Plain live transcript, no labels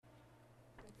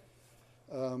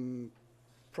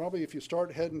Probably if you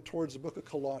start heading towards the book of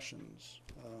Colossians.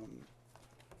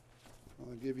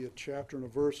 I'll give you a chapter and a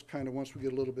verse kind of once we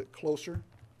get a little bit closer.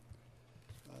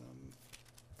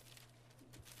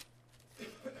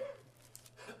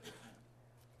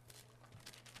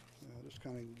 Just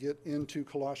kind of get into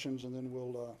Colossians and then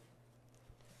we'll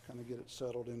kind of get it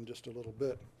settled in just a little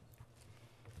bit.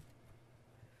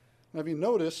 Now, have you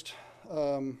noticed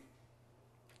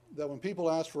that when people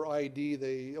ask for ID,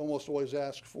 they almost always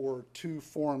ask for two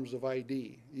forms of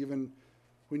ID? Even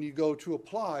when you go to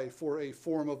apply for a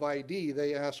form of ID,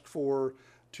 they ask for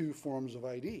two forms of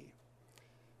ID.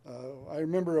 I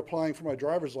remember applying for my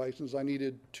driver's license. I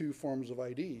needed two forms of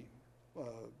ID.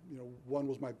 One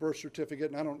was my birth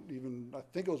certificate, and I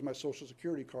think it was my Social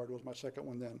Security card was my second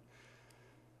one then.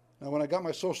 Now, when I got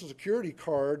my Social Security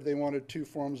card, they wanted two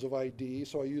forms of ID,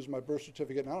 so I used my birth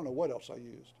certificate, and I don't know what else I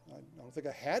used. I don't think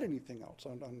I had anything else.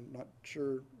 I'm not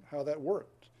sure how that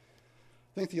worked.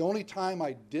 I think the only time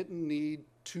I didn't need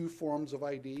two forms of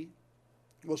ID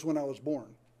was when I was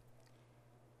born.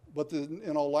 But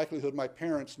in all likelihood, my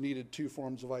parents needed two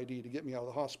forms of ID to get me out of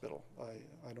the hospital.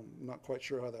 I'm not quite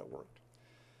sure how that worked.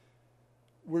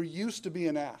 We're used to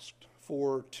being asked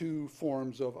for two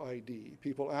forms of ID.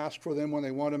 People ask for them when they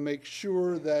want to make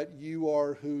sure that you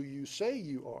are who you say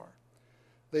you are.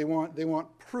 They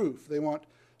want proof. They want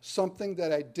something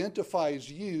that identifies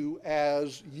you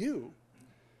as you.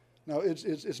 Now,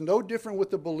 it's no different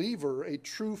with the believer, a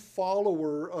true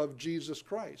follower of Jesus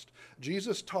Christ.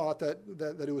 Jesus taught that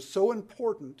it was so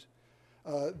important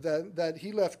that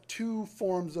he left two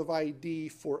forms of ID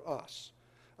for us.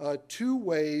 Two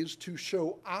ways to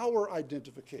show our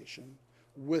identification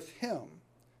with him.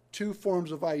 Two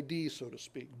forms of ID, so to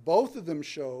speak. Both of them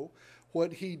show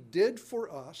what he did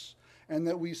for us and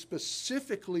that we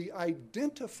specifically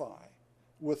identify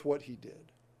with what he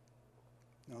did.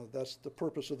 Now, that's the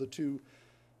purpose of the two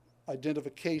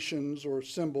identifications or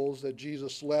symbols that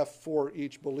Jesus left for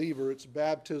each believer. It's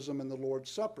baptism and the Lord's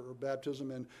Supper, or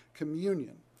baptism and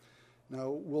communion. Now,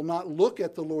 we'll not look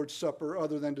at the Lord's Supper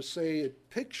other than to say it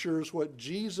pictures what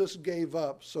Jesus gave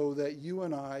up so that you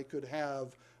and I could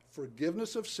have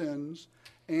forgiveness of sins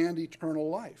and eternal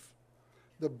life.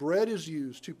 The bread is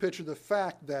used to picture the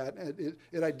fact that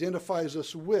it identifies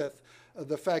us with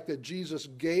the fact that Jesus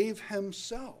gave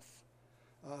himself,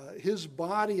 his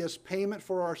body as payment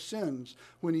for our sins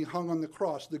when he hung on the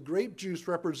cross. The grape juice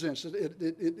represents,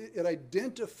 it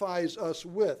identifies us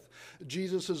with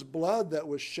Jesus' blood that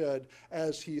was shed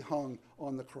as he hung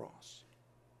on the cross.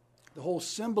 The whole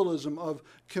symbolism of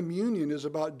communion is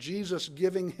about Jesus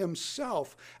giving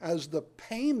himself as the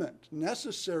payment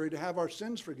necessary to have our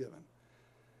sins forgiven.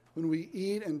 When we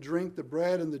eat and drink the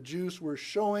bread and the juice, we're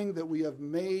showing that we have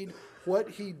made what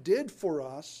he did for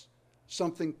us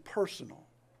something personal.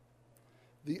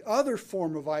 The other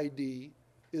form of ID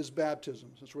is baptism.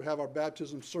 Since we have our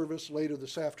baptism service later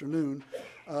this afternoon,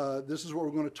 this is what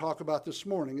we're going to talk about this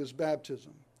morning, is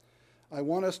baptism. I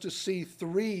want us to see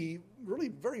three really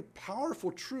very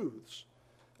powerful truths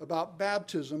about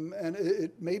baptism, and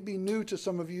it may be new to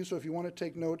some of you, so if you want to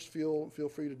take notes, feel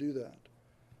free to do that.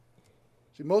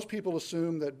 See, most people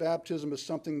assume that baptism is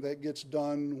something that gets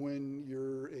done when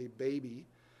you're a baby.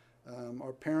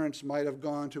 Our parents might have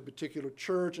gone to a particular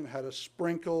church and had us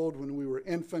sprinkled when we were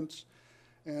infants,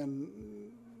 and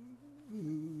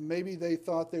maybe they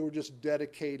thought they were just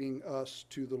dedicating us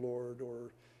to the Lord,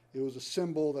 or it was a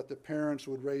symbol that the parents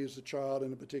would raise the child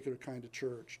in a particular kind of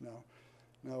church.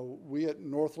 Now we at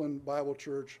Northland Bible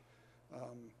Church,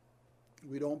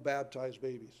 we don't baptize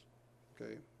babies.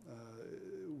 Okay,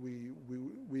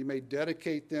 we may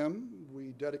dedicate them. We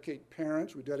dedicate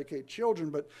parents. We dedicate children,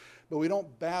 but we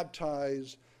don't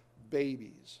baptize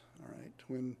babies. All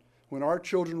right. When our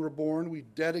children were born, we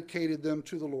dedicated them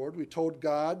to the Lord. We told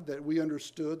God that we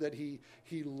understood that He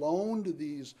loaned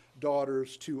these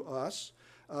daughters to us,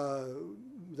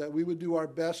 that we would do our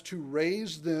best to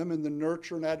raise them in the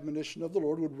nurture and admonition of the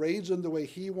Lord, would raise them the way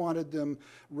He wanted them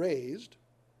raised.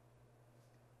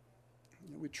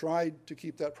 We tried to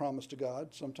keep that promise to God.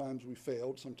 Sometimes we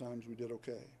failed. Sometimes we did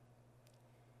okay.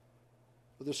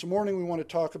 But this morning we want to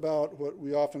talk about what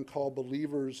we often call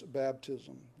believers'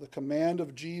 baptism, the command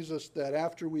of Jesus that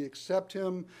after we accept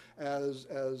Him as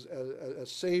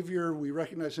Savior, we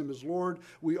recognize Him as Lord,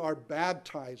 we are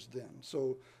baptized then.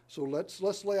 So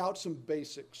let's lay out some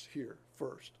basics here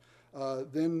first.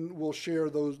 Then we'll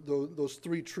share those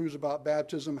three truths about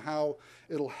baptism, how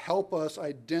it'll help us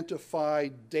identify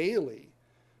daily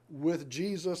with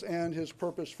Jesus and His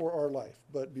purpose for our life.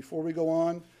 But before we go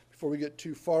on, before we get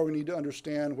too far, we need to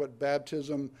understand what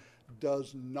baptism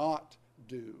does not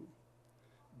do.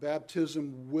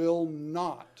 Baptism will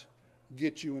not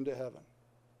get you into heaven.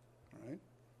 All right?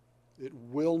 It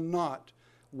will not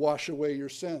wash away your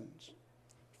sins.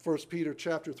 1 Peter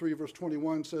chapter 3, verse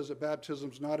 21 says that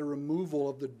baptism is not a removal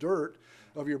of the dirt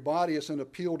of your body. It's an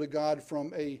appeal to God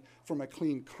from a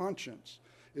clean conscience.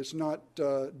 It's not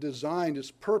designed,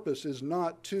 its purpose is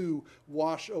not to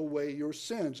wash away your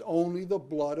sins. Only the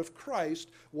blood of Christ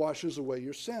washes away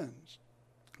your sins.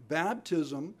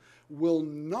 Baptism will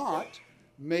not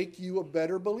make you a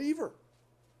better believer.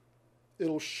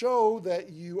 It'll show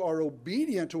that you are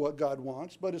obedient to what God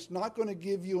wants, but it's not going to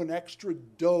give you an extra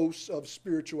dose of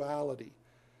spirituality.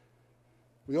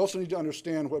 We also need to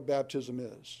understand what baptism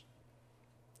is.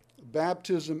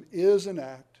 Baptism is an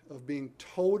act of being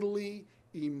totally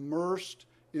immersed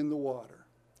in the water.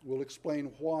 We'll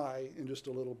explain why in just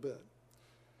a little bit.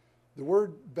 The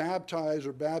word baptize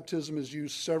or baptism is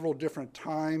used several different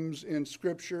times in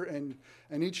Scripture, and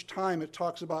each time it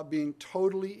talks about being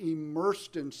totally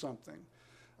immersed in something.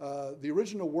 The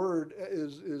original word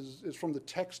is from the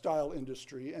textile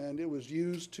industry, and it was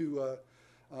used to,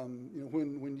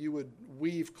 when you would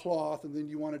weave cloth and then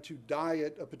you wanted to dye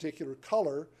it a particular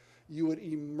color, you would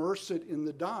immerse it in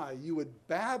the dye. You would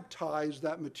baptize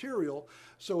that material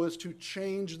so as to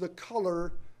change the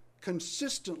color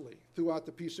consistently throughout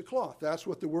the piece of cloth. That's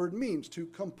what the word means, to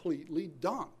completely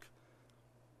dunk.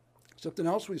 Something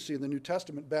else we see in the New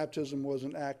Testament, baptism was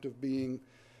an act of being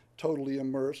totally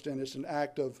immersed, and it's an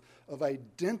act of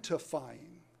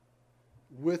identifying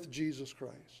with Jesus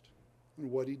Christ and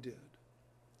what he did.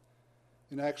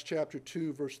 In Acts chapter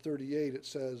 2, verse 38, it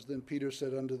says, "Then Peter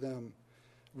said unto them,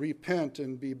 Repent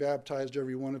and be baptized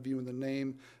every one of you in the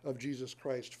name of Jesus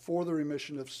Christ for the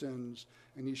remission of sins,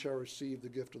 and ye shall receive the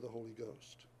gift of the Holy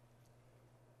Ghost."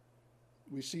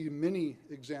 We see many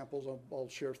examples, I'll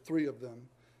share 3 of them,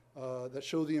 that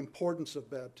show the importance of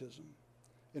baptism.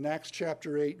 In Acts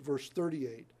chapter 8, verse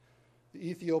 38, the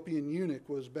Ethiopian eunuch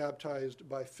was baptized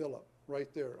by Philip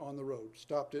right there on the road.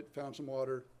 Stopped it, found some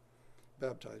water,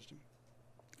 baptized him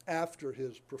after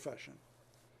his profession.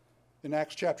 In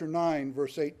Acts chapter 9,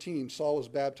 verse 18, Saul was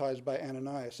baptized by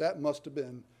Ananias. That must have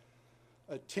been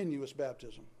a tenuous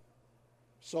baptism.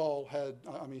 Saul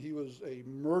he was a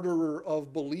murderer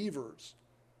of believers,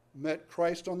 met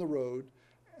Christ on the road,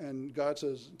 and God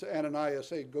says to Ananias,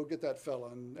 "Hey, go get that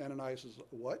fella." And Ananias says,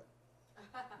 "What?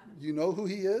 You know who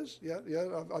he is?" Yeah,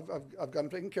 I've got him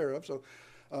taken care of. So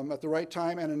at the right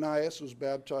time, Ananias was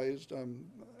baptized.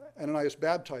 Ananias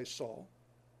baptized Saul.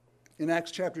 In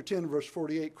Acts chapter 10, verse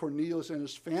 48, Cornelius and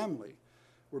his family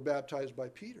were baptized by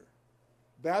Peter.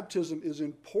 Baptism is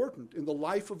important in the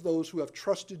life of those who have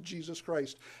trusted Jesus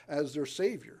Christ as their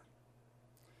Savior.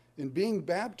 In being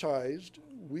baptized,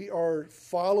 we are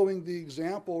following the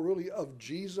example, really, of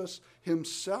Jesus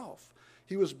himself.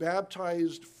 He was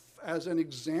baptized as an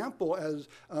example, as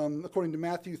according to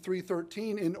Matthew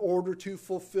 3:13, in order to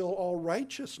fulfill all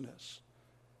righteousness.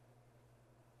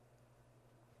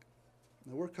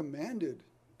 Now, we're commanded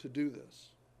to do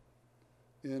this.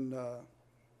 In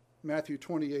Matthew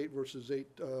 28, verses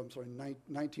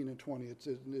 19 and 20,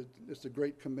 it's the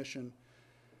Great Commission.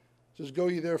 It says, "Go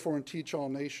ye therefore and teach all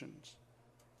nations,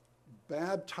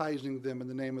 baptizing them in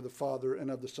the name of the Father and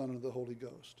of the Son and of the Holy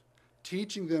Ghost,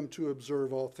 teaching them to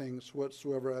observe all things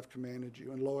whatsoever I have commanded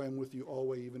you. And lo, I am with you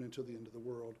always, even until the end of the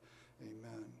world.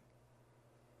 Amen."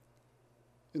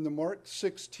 In the Mark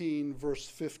 16, verse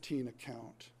 15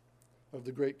 account of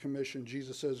the Great Commission,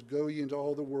 Jesus says, "Go ye into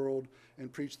all the world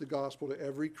and preach the gospel to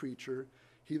every creature.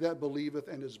 He that believeth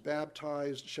and is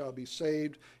baptized shall be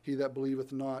saved. He that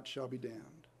believeth not shall be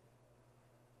damned."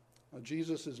 Now,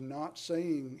 Jesus is not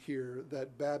saying here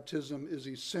that baptism is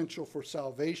essential for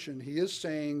salvation. He is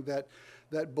saying that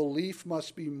belief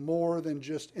must be more than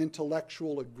just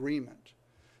intellectual agreement.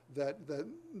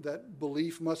 That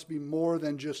belief must be more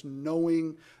than just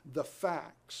knowing the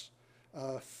facts.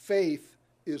 Faith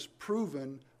is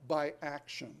proven by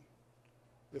action.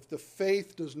 If the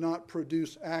faith does not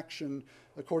produce action,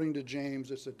 according to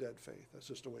James, it's a dead faith. That's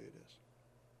just the way it is.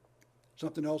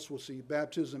 Something else we'll see,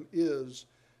 baptism is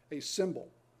a symbol.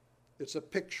 It's a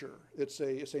picture. It's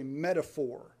a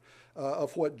metaphor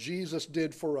of what Jesus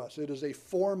did for us. It is a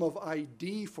form of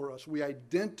ID for us. We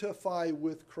identify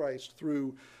with Christ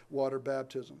through water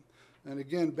baptism. And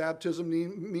again, baptism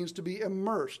means to be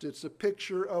immersed. It's a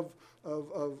picture of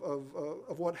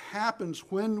what happens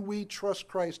when we trust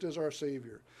Christ as our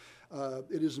Savior.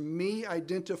 It is me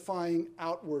identifying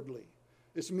outwardly.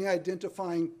 It's me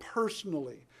identifying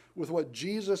personally with what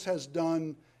Jesus has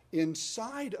done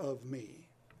inside of me.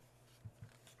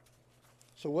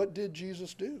 So what did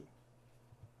Jesus do?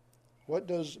 What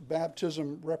does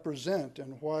baptism represent,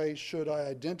 and why should I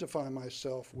identify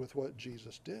myself with what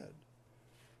Jesus did?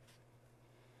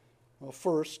 Well,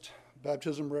 first,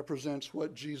 baptism represents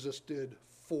what Jesus did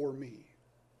for me.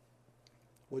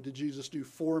 What did Jesus do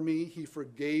for me? He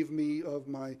forgave me of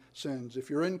my sins. If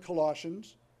you're in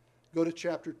Colossians, go to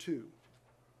chapter 2.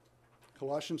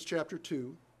 Colossians chapter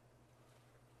 2.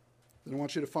 Then I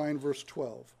want you to find verse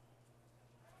 12.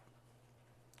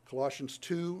 Colossians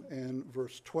 2 and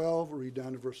verse 12, read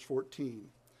down to verse 14.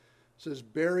 It says,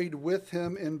 buried with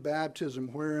him in baptism,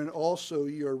 wherein also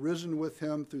ye are risen with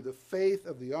him through the faith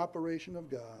of the operation of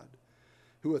God,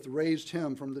 who hath raised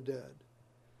him from the dead.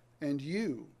 And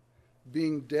you,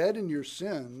 being dead in your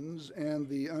sins and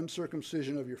the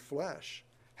uncircumcision of your flesh,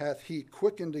 hath he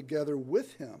quickened together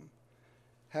with him,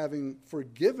 having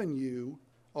forgiven you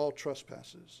all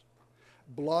trespasses,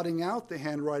 blotting out the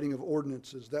handwriting of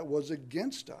ordinances that was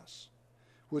against us,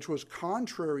 which was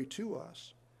contrary to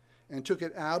us, and took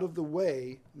it out of the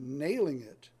way, nailing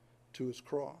it to his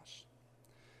cross.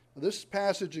 Now, this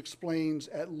passage explains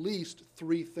at least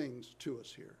three things to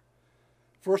us here.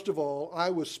 First of all, I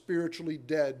was spiritually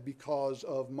dead because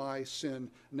of my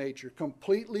sin nature,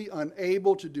 completely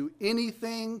unable to do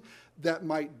anything that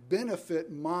might benefit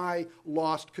my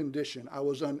lost condition. I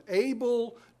was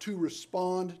unable to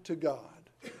respond to God,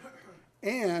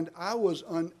 and I was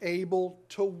unable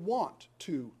to want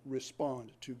to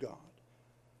respond to God.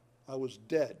 I was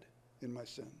dead in my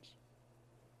sins.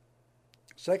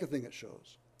 Second thing it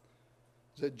shows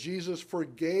is that Jesus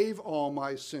forgave all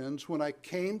my sins when I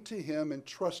came to him and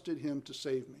trusted him to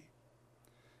save me.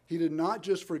 He did not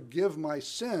just forgive my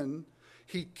sin,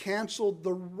 he canceled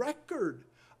the record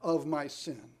of my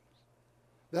sin.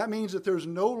 That means that there's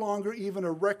no longer even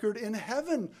a record in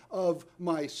heaven of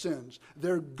my sins.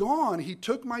 They're gone. He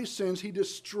took my sins, he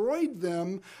destroyed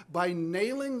them by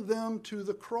nailing them to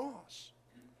the cross.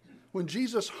 When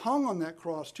Jesus hung on that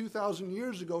cross 2,000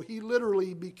 years ago, he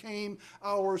literally became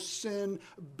our sin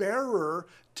bearer,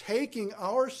 taking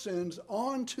our sins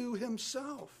onto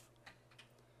himself.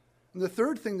 And the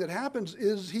third thing that happens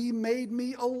is he made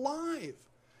me alive.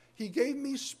 He gave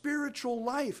me spiritual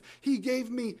life. He gave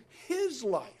me his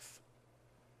life.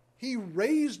 He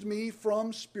raised me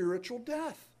from spiritual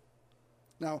death.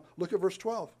 Now, look at verse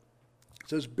 12. It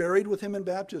says, buried with him in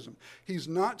baptism. He's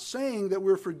not saying that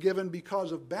we're forgiven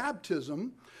because of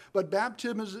baptism, but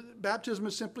baptism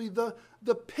is simply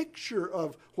the picture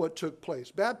of what took place.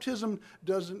 Baptism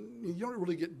you don't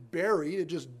really get buried. It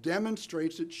just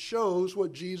demonstrates, it shows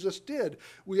what Jesus did.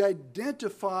 We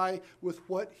identify with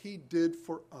what he did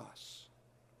for us.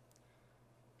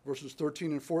 Verses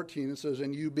 13 and 14, it says,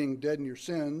 and you being dead in your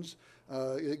sins,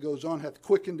 it goes on, hath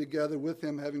quickened together with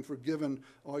him, having forgiven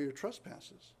all your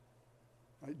trespasses.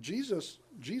 Right? Jesus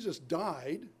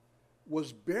died,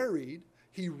 was buried,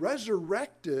 he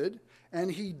resurrected,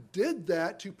 and he did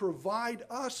that to provide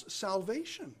us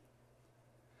salvation.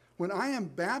 When I am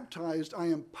baptized, I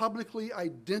am publicly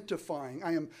identifying,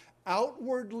 I am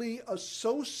outwardly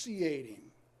associating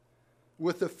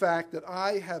with the fact that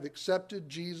I have accepted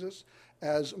Jesus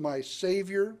as my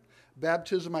Savior.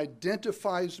 Baptism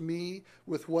identifies me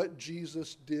with what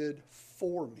Jesus did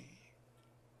for me.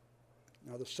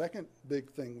 Now, the second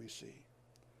big thing we see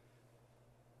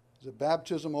is that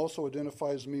baptism also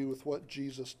identifies me with what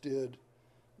Jesus did,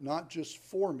 not just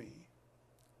for me,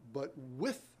 but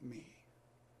with me.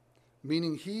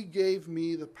 Meaning he gave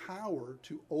me the power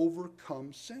to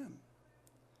overcome sin.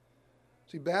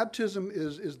 See, baptism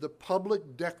is the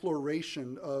public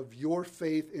declaration of your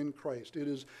faith in Christ. It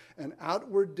is an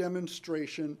outward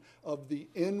demonstration of the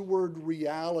inward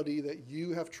reality that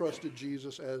you have trusted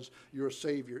Jesus as your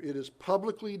Savior. It is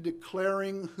publicly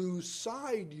declaring whose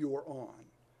side you're on.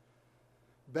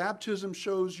 Baptism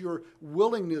shows your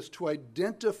willingness to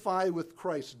identify with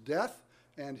Christ's death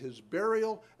and his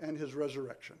burial and his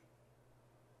resurrection.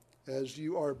 As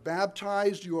you are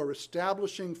baptized, you are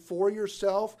establishing for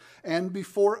yourself and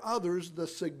before others the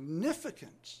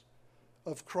significance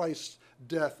of Christ's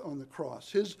death on the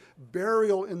cross, his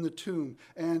burial in the tomb,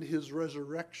 and his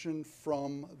resurrection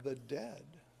from the dead.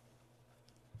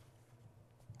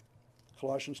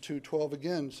 Colossians 2:12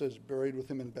 again says, buried with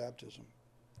him in baptism,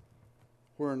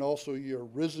 wherein also ye are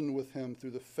risen with him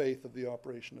through the faith of the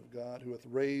operation of God, who hath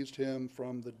raised him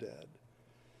from the dead.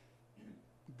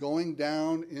 Going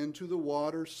down into the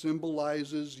water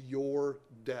symbolizes your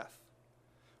death.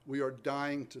 We are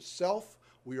dying to self.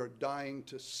 We are dying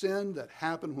to sin that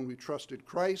happened when we trusted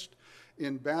Christ.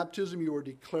 In baptism, you are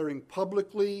declaring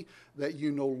publicly that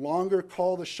you no longer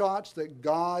call the shots, that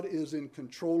God is in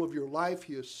control of your life.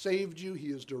 He has saved you. He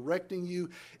is directing you.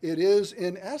 It is,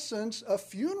 in essence, a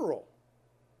funeral.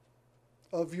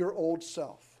 of your old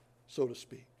self, so to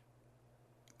speak.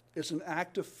 It's an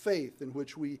act of faith in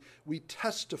which we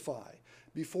testify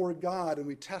before God and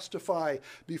we testify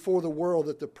before the world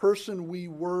that the person we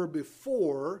were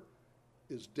before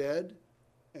is dead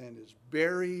and is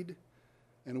buried,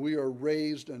 and we are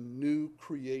raised a new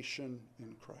creation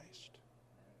in Christ.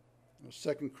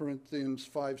 2 Corinthians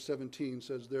 5:17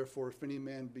 says, "Therefore, if any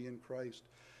man be in Christ,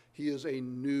 he is a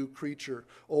new creature.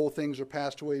 Old things are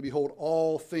passed away. Behold,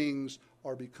 all things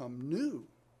are become new."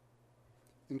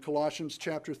 In Colossians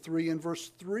chapter 3 and verse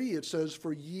 3, it says,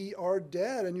 "For ye are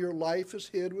dead, and your life is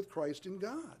hid with Christ in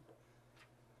God."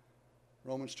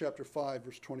 Romans chapter 5,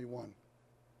 verse 21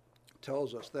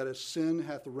 tells us that as sin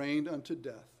hath reigned unto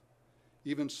death,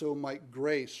 even so might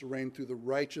grace reign through the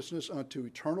righteousness unto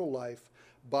eternal life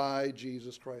by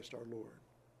Jesus Christ our Lord.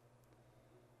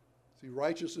 See,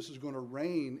 righteousness is going to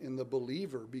reign in the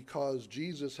believer because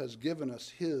Jesus has given us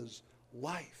his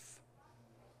life.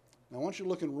 Now, I want you to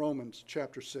look in Romans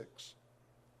chapter 6.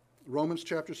 Romans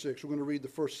chapter 6, we're going to read the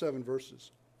first 7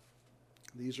 verses.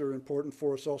 These are important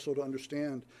for us also to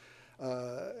understand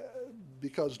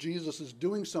because Jesus is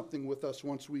doing something with us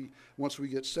once we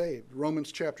get saved.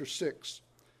 Romans chapter 6,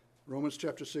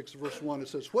 verse 1, it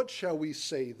says, "What shall we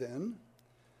say then?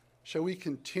 Shall we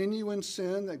continue in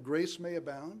sin that grace may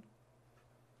abound?"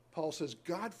 Paul says,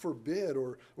 "God forbid,"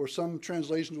 or some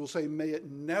translations will say, "May it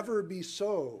never be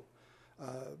so."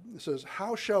 It says,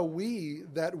 "How shall we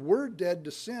that were dead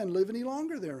to sin live any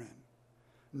longer therein?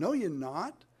 Know ye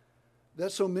not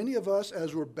that so many of us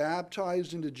as were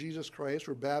baptized into Jesus Christ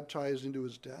were baptized into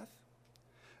his death?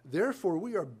 Therefore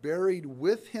we are buried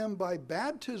with him by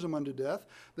baptism unto death,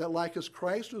 that like as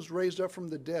Christ was raised up from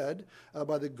the dead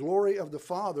by the glory of the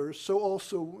Father, so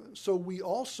we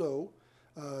also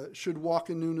should walk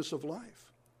in newness of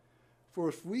life. For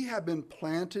if we have been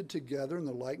planted together in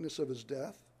the likeness of his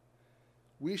death,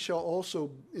 we shall also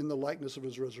in the likeness of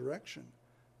his resurrection.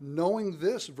 Knowing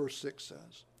this," verse 6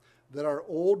 says, "that our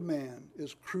old man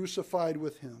is crucified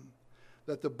with him,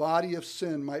 that the body of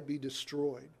sin might be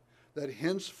destroyed, that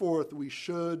henceforth we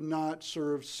should not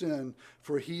serve sin,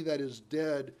 for he that is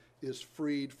dead is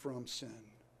freed from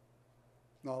sin."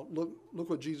 Now, look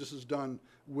what Jesus has done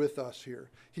with us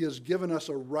here. He has given us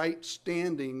a right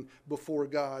standing before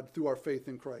God through our faith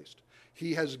in Christ.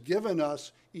 He has given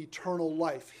us eternal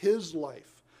life, his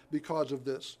life, because of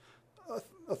this.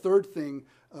 A third thing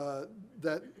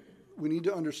that we need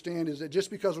to understand is that just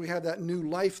because we have that new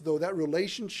life, though, that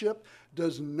relationship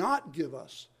does not give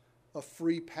us a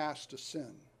free pass to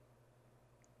sin.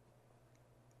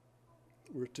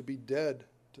 We're to be dead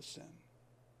to sin.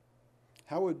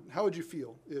 How would you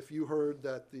feel if you heard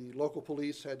that the local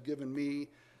police had given me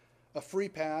a free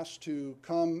pass to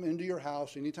come into your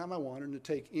house anytime I wanted and to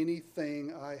take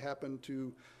anything I happen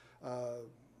to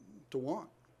want,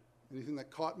 anything that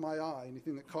caught my eye,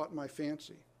 anything that caught my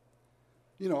fancy?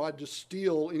 You know, I'd just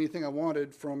steal anything I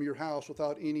wanted from your house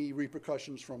without any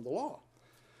repercussions from the law.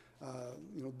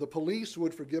 The police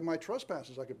would forgive my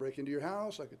trespasses. I could break into your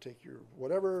house, I could take your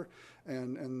whatever,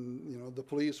 and the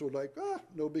police would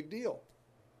no big deal.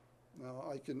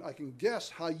 Now, I can guess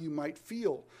how you might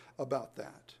feel about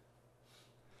that.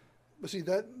 But see,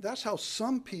 that's how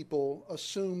some people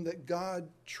assume that God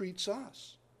treats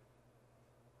us,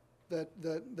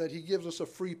 that he gives us a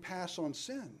free pass on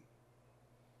sin.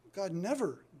 God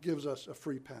never gives us a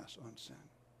free pass on sin.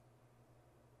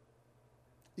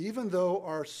 Even though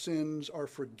our sins are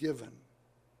forgiven,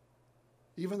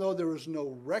 even though there is no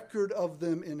record of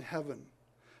them in heaven,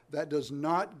 that does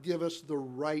not give us the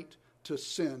right to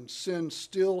sin. Sin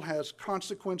still has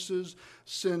consequences.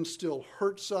 Sin still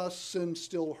hurts us. Sin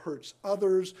still hurts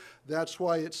others. That's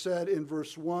why it said in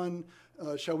verse 1,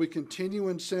 shall we continue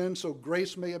in sin so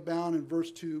grace may abound? In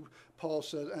verse 2, Paul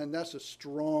says, and that's a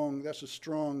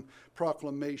strong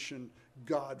proclamation,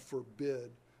 God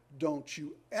forbid. Don't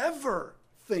you ever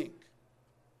think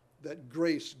that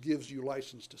grace gives you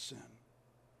license to sin.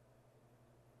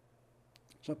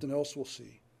 Something else we'll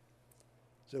see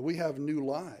is that we have new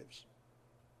lives.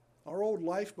 Our old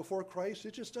life before Christ,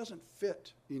 it just doesn't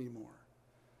fit anymore.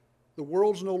 The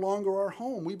world's no longer our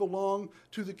home. We belong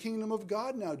to the kingdom of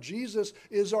God now. Jesus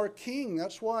is our king.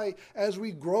 That's why as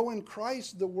we grow in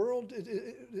Christ, the world,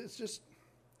 it's just,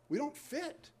 we don't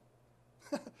fit.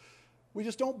 We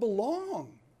just don't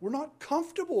belong. We're not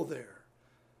comfortable there.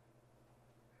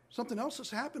 Something else has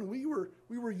happened. We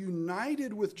were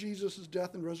united with Jesus'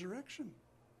 death and resurrection.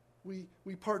 We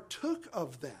partook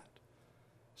of that.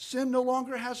 Sin no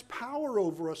longer has power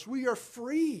over us. We are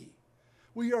free.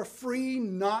 We are free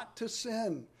not to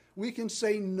sin. We can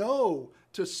say no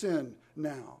to sin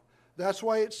now. That's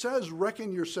why it says,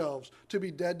 reckon yourselves to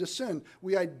be dead to sin.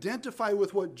 We identify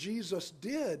with what Jesus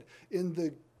did in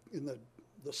the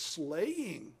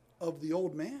slaying of the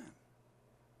old man.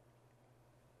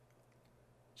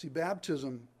 See,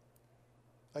 baptism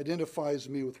identifies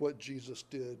me with what Jesus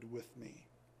did with me.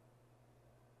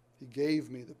 He gave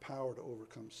me the power to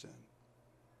overcome sin.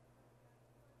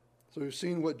 So we've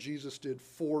seen what Jesus did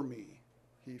for me.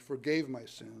 He forgave my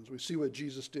sins. We see what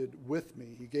Jesus did with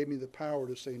me. He gave me the power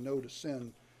to say no to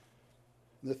sin.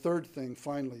 And the third thing,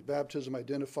 finally, baptism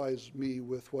identifies me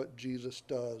with what Jesus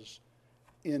does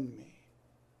in me.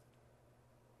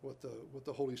 What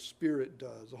the Holy Spirit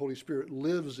does. The Holy Spirit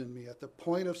lives in me at the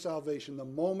point of salvation. The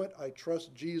moment I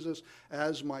trust Jesus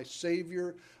as my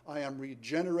Savior, I am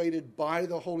regenerated by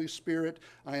the Holy Spirit.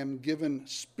 I am given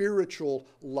spiritual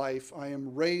life. I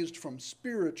am raised from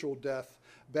spiritual death.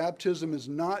 Baptism is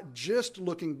not just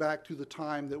looking back to the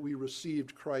time that we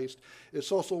received Christ.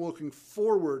 It's also looking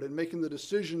forward and making the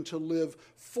decision to live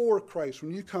for Christ.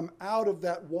 When you come out of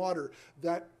that water,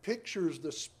 that pictures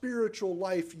the spiritual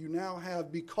life you now have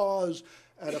because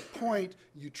at a point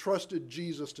you trusted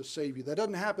Jesus to save you. That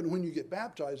doesn't happen when you get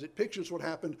baptized. It pictures what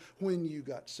happened when you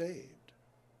got saved.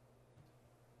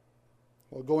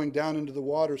 Well, going down into the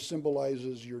water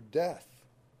symbolizes your death.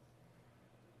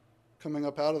 Coming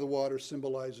up out of the water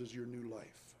symbolizes your new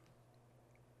life.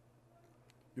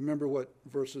 Remember what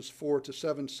verses 4 to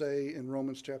 7 say in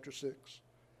Romans chapter 6.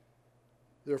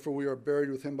 Therefore we are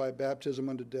buried with him by baptism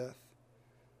unto death,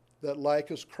 that like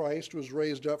as Christ was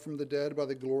raised up from the dead by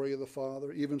the glory of the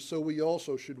Father, even so we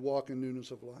also should walk in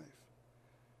newness of life.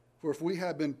 For if we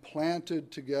have been planted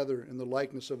together in the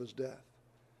likeness of his death,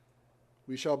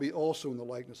 we shall be also in the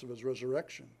likeness of his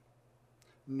resurrection.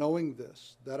 Knowing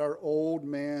this, that our old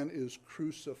man is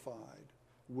crucified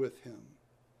with him,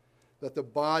 that the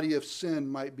body of sin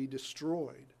might be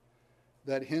destroyed,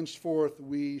 that henceforth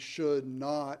we should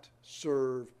not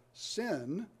serve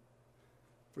sin,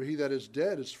 for he that is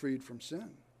dead is freed from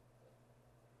sin.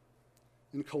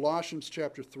 In Colossians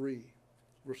chapter 3,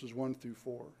 verses 1 through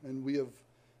 4, and we have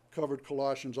covered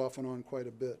Colossians off and on quite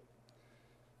a bit.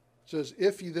 It says,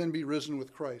 if you then be risen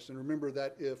with Christ, and remember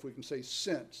that if, we can say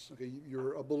since. Okay,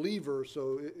 you're a believer,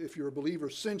 so if you're a believer,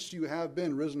 since you have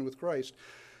been risen with Christ,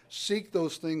 seek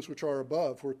those things which are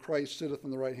above, where Christ sitteth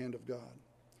on the right hand of God.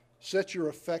 Set your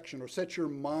affection or set your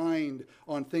mind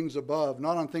on things above,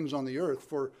 not on things on the earth,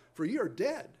 for ye are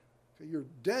dead. Okay, you're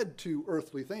dead to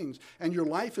earthly things, and your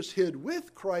life is hid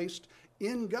with Christ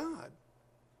in God.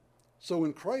 So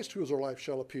when Christ, who is our life,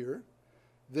 shall appear,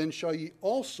 then shall ye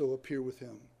also appear with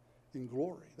him in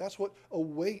glory. That's what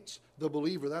awaits the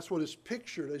believer. That's what is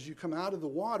pictured as you come out of the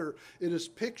water. It is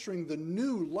picturing the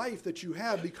new life that you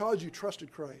have because you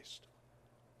trusted Christ.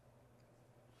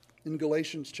 In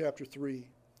Galatians chapter 3,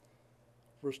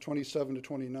 verse 27 to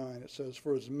 29, it says,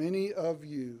 for as many of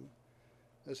you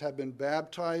as have been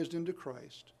baptized into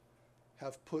Christ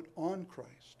have put on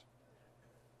Christ.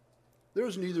 There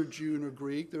is neither Jew nor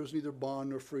Greek, there is neither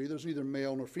bond nor free, there is neither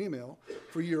male nor female,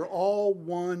 for ye are all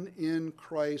one in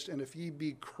Christ, and if ye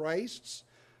be Christ's,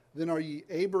 then are ye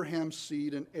Abraham's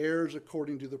seed and heirs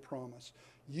according to the promise.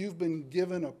 You've been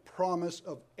given a promise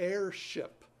of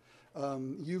heirship.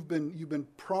 You've been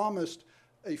promised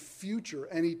a future,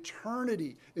 an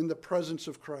eternity in the presence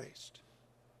of Christ.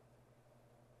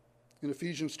 In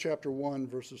Ephesians chapter 1,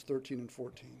 verses 13 and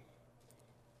 14,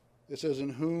 it says, in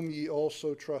whom ye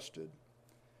also trusted,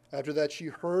 after that ye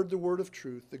heard the word of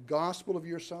truth, the gospel of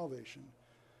your salvation,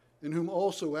 in whom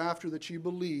also after that ye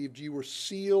believed, ye were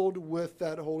sealed with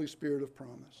that Holy Spirit of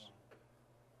promise.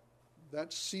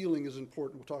 That sealing is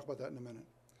important. We'll talk about that in a minute.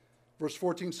 Verse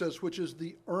 14 says, which is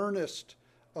the earnest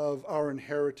of our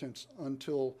inheritance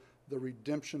until the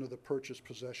redemption of the purchased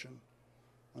possession,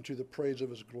 unto the praise of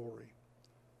his glory.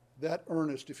 That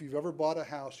earnest, if you've ever bought a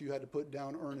house, you had to put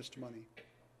down earnest money.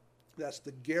 That's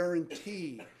the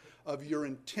guarantee of your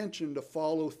intention to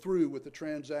follow through with the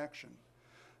transaction.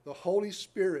 The Holy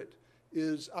Spirit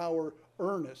is our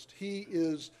earnest. He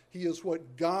is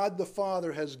what God the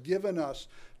Father has given us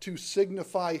to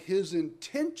signify his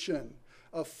intention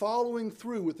of following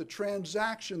through with the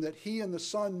transaction that he and the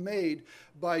Son made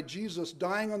by Jesus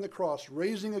dying on the cross,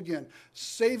 raising again,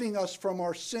 saving us from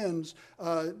our sins.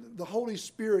 The Holy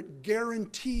Spirit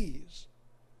guarantees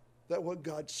that what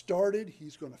God started,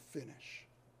 he's going to finish.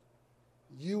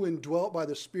 You, indwelt by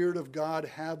the Spirit of God,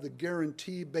 have the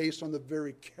guarantee based on the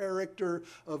very character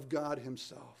of God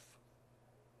himself,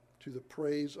 to the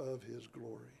praise of his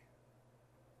glory.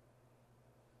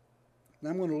 And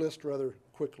I'm going to list rather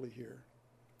quickly here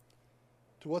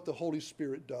to what the Holy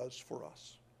Spirit does for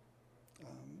us.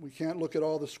 We can't look at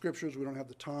all the scriptures. We don't have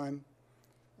the time.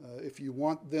 If you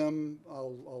want them,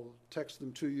 I'll text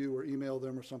them to you or email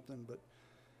them or something. But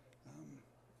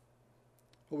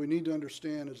what we need to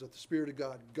understand is that the Spirit of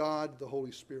God, God the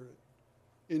Holy Spirit,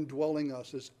 indwelling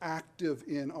us, is active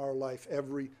in our life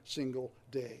every single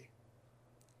day.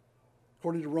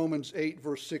 According to Romans 8,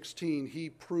 verse 16, he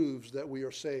proves that we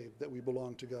are saved, that we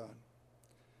belong to God.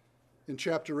 In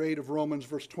chapter 8 of Romans,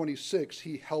 verse 26,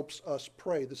 he helps us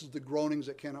pray. This is the groanings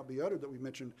that cannot be uttered that we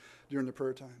mentioned during the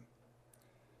prayer time.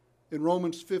 In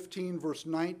Romans 15, verse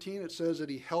 19, it says that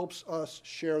he helps us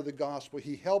share the gospel.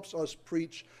 He helps us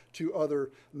preach to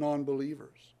other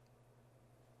non-believers.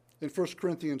 In 1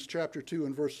 Corinthians chapter 2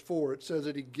 and verse 4, it says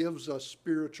that he gives us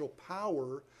spiritual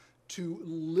power to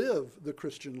live the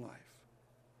Christian life.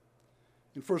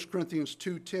 In 1 Corinthians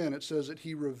 2:10, it says that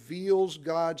he reveals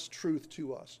God's truth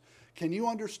to us. Can you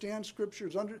understand Scripture?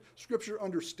 Is Scripture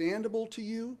understandable to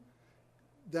you?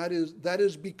 That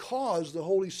is because the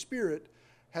Holy Spirit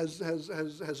has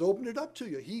opened it up to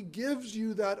you. He gives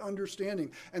you that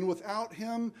understanding. And without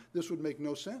him, this would make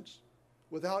no sense.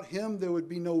 Without him, there would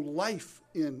be no life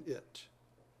in it.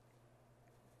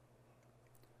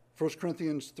 1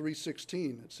 Corinthians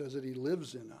 3:16, it says that he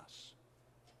lives in us.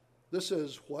 This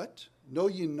says, what? Know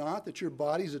ye not that your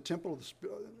body is a temple of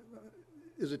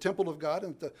God,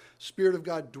 and that the Spirit of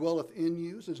God dwelleth in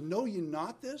you? It says, know ye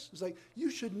not this? It's like, you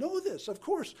should know this. Of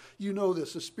course you know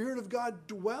this. The Spirit of God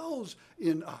dwells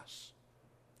in us.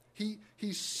 He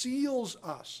seals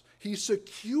us. He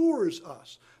secures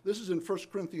us. This is in 1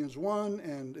 Corinthians 1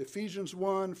 and Ephesians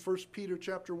 1, 1 Peter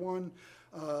chapter 1.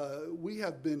 We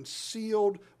have been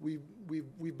sealed. We've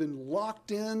been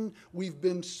locked in. We've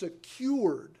been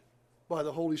secured by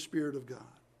the Holy Spirit of God.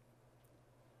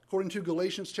 According to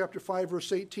Galatians chapter 5,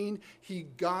 verse 18, he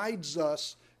guides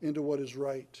us into what is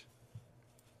right.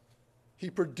 He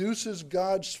produces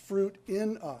God's fruit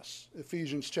in us,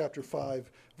 Ephesians chapter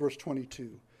 5, verse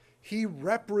 22. He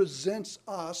represents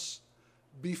us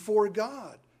before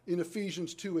God in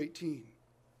Ephesians 2:18.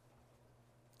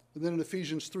 And then in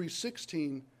Ephesians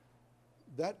 3:16,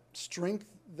 that strength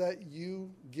that you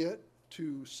get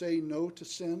to say no to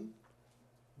sin,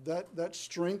 that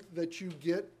strength that you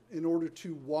get in order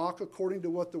to walk according to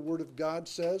what the Word of God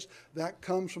says, that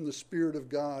comes from the Spirit of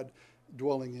God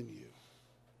dwelling in you.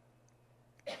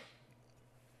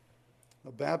 Now,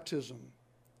 baptism,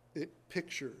 it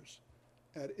pictures,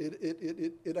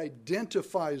 it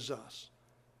identifies us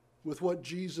with what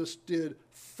Jesus did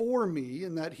for me,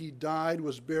 in that he died,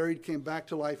 was buried, came back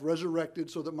to life, resurrected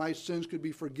so that my sins could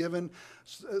be forgiven,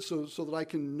 so that I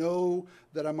can know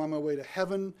that I'm on my way to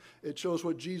heaven. It shows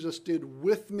what Jesus did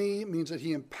with me. It means that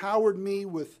he empowered me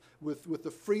with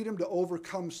the freedom to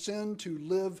overcome sin, to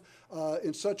live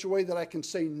in such a way that I can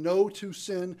say no to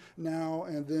sin now.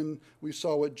 And then we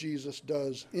saw what Jesus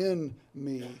does in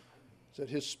me, that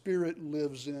his Spirit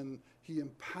lives in. He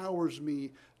empowers me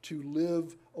to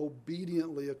live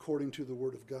obediently according to the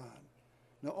Word of God.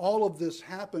 Now, all of this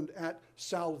happened at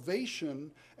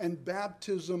salvation, and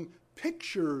baptism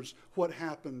pictures what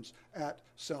happens at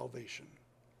salvation.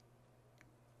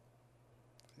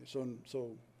 So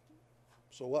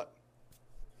what?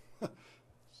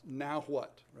 Now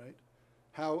what, right?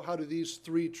 How do these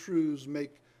three truths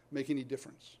make any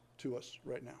difference to us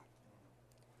right now?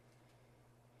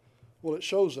 Well, it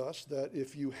shows us that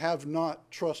if you have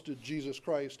not trusted Jesus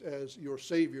Christ as your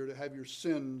Savior, to have your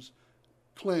sins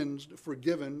cleansed,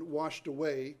 forgiven, washed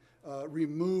away,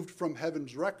 removed from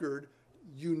heaven's record,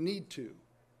 you need to.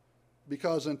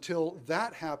 Because until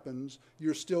that happens,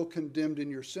 you're still condemned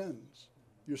in your sins.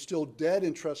 You're still dead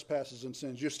in trespasses and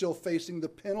sins. You're still facing the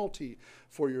penalty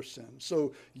for your sins.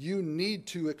 So you need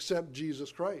to accept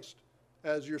Jesus Christ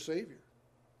as your Savior.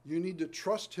 You need to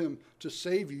trust him to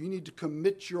save you. You need to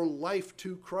commit your life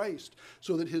to Christ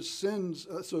so that his sins,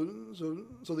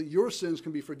 so that your sins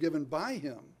can be forgiven by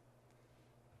him.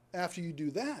 After you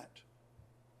do that,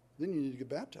 then you need to get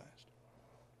baptized.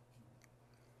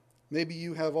 Maybe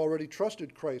you have already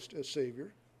trusted Christ as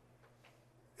Savior,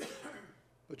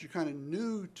 but you're kind of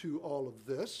new to all of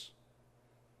this.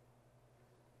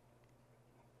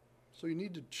 So you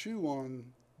need to chew on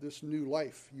this new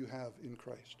life you have in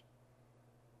Christ.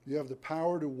 You have the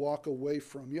power to walk away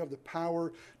from. You have the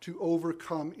power to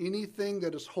overcome anything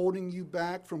that is holding you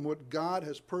back from what God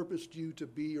has purposed you to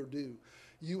be or do.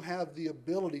 You have the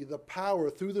ability, the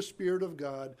power through the Spirit of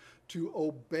God to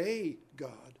obey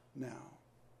God now.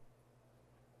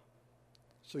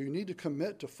 So you need to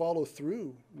commit to follow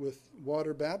through with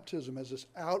water baptism as this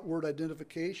outward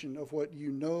identification of what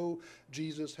you know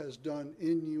Jesus has done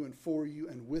in you and for you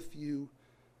and with you.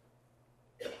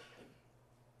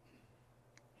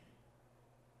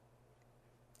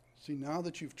 See, now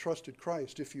that you've trusted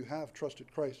Christ, if you have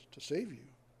trusted Christ to save you,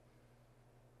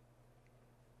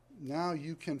 now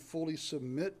you can fully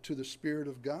submit to the Spirit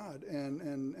of God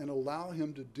and allow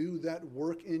Him to do that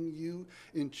work in you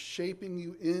in shaping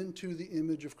you into the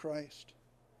image of Christ.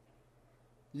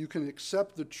 You can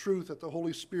accept the truth that the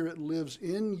Holy Spirit lives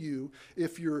in you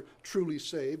if you're truly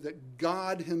saved, that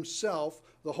God Himself,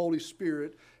 the Holy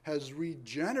Spirit, has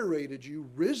regenerated you,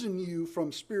 risen you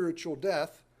from spiritual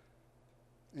death,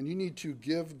 and you need to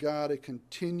give God a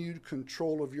continued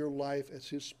control of your life as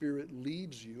His Spirit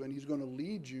leads you, and He's going to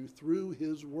lead you through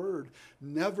His Word.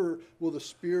 Never will the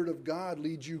Spirit of God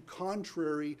lead you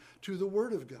contrary to the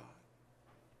Word of God.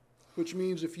 Which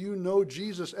means if you know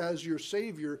Jesus as your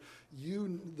Savior,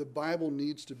 the Bible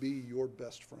needs to be your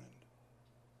best friend.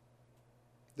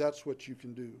 That's what you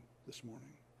can do this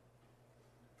morning.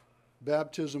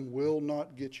 Baptism will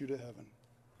not get you to heaven.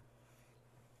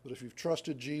 But if you've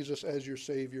trusted Jesus as your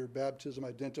Savior, baptism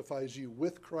identifies you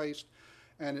with Christ,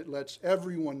 and it lets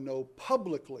everyone know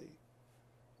publicly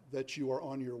that you are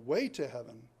on your way to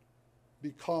heaven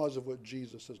because of what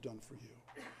Jesus has done for you.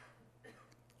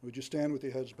 Would you stand with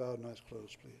your heads bowed and eyes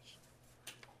closed, please?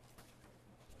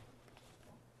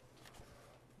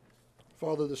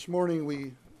 Father, this morning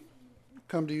we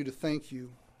come to you to thank you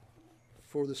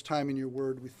for this time in your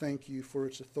word. We thank you for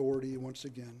its authority once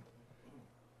again.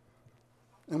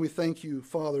 And we thank you,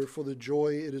 Father, for the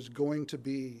joy it is going to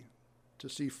be to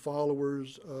see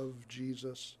followers of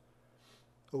Jesus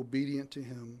obedient to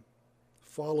Him,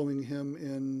 following Him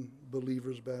in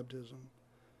believers' baptism.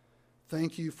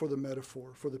 Thank you for the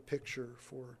metaphor, for the picture,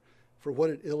 for what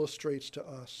it illustrates to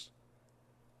us,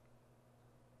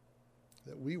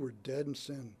 that we were dead in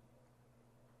sin.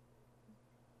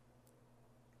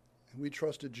 And we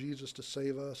trusted Jesus to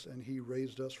save us, and He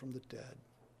raised us from the dead.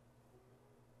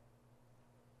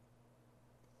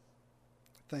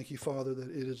 Thank you, Father, that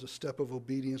it is a step of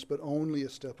obedience, but only a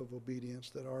step of obedience,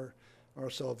 that our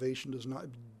salvation does not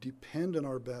depend on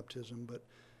our baptism,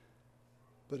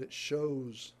 but it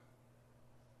shows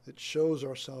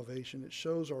our salvation. It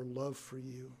shows our love for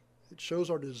you. It shows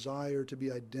our desire to be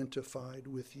identified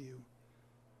with you.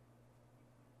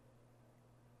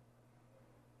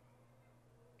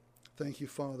 Thank you,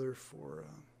 Father, for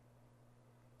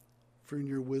in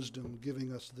your wisdom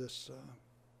giving us this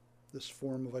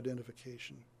form of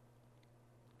identification.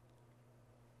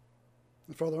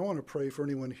 And Father, I want to pray for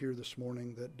anyone here this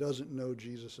morning that doesn't know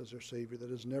Jesus as their Savior, that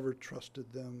has never trusted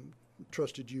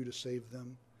you to save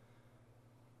them.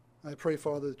 I pray,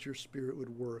 Father, that your Spirit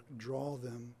would work, draw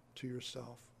them to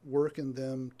yourself, work in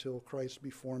them till Christ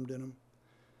be formed in them.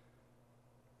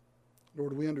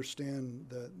 Lord, we understand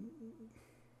that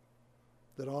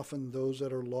often those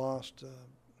that are lost,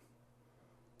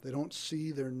 they don't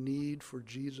see their need for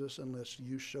Jesus unless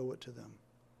you show it to them.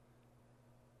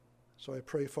 So I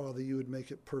pray, Father, you would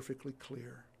make it perfectly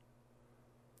clear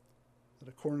that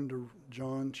according to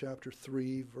John chapter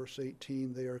 3, verse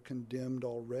 18, they are condemned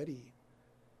already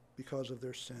because of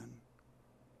their sin.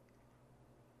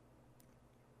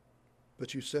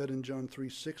 But you said in John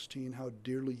 3:16 how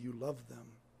dearly you love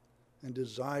them and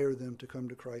desire them to come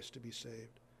to Christ to be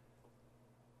saved.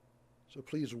 So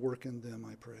please work in them,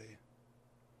 I pray.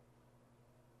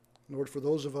 Lord, for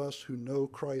those of us who know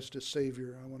Christ as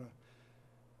Savior,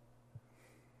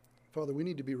 Father, we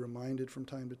need to be reminded from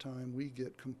time to time. We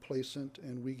get complacent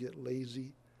and we get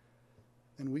lazy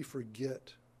and we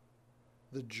forget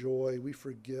the joy, we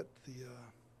forget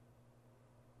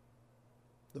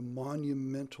the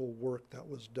monumental work that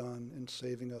was done in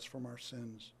saving us from our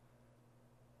sins.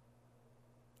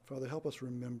 Father, help us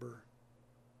remember.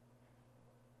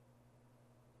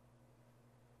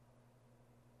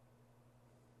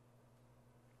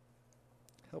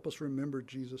 Help us remember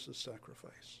Jesus'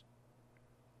 sacrifice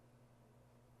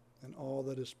and all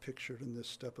that is pictured in this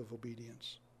step of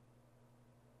obedience.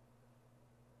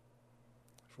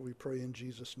 For we pray in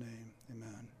Jesus' name,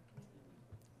 amen.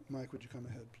 Mike, would you come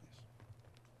ahead, please?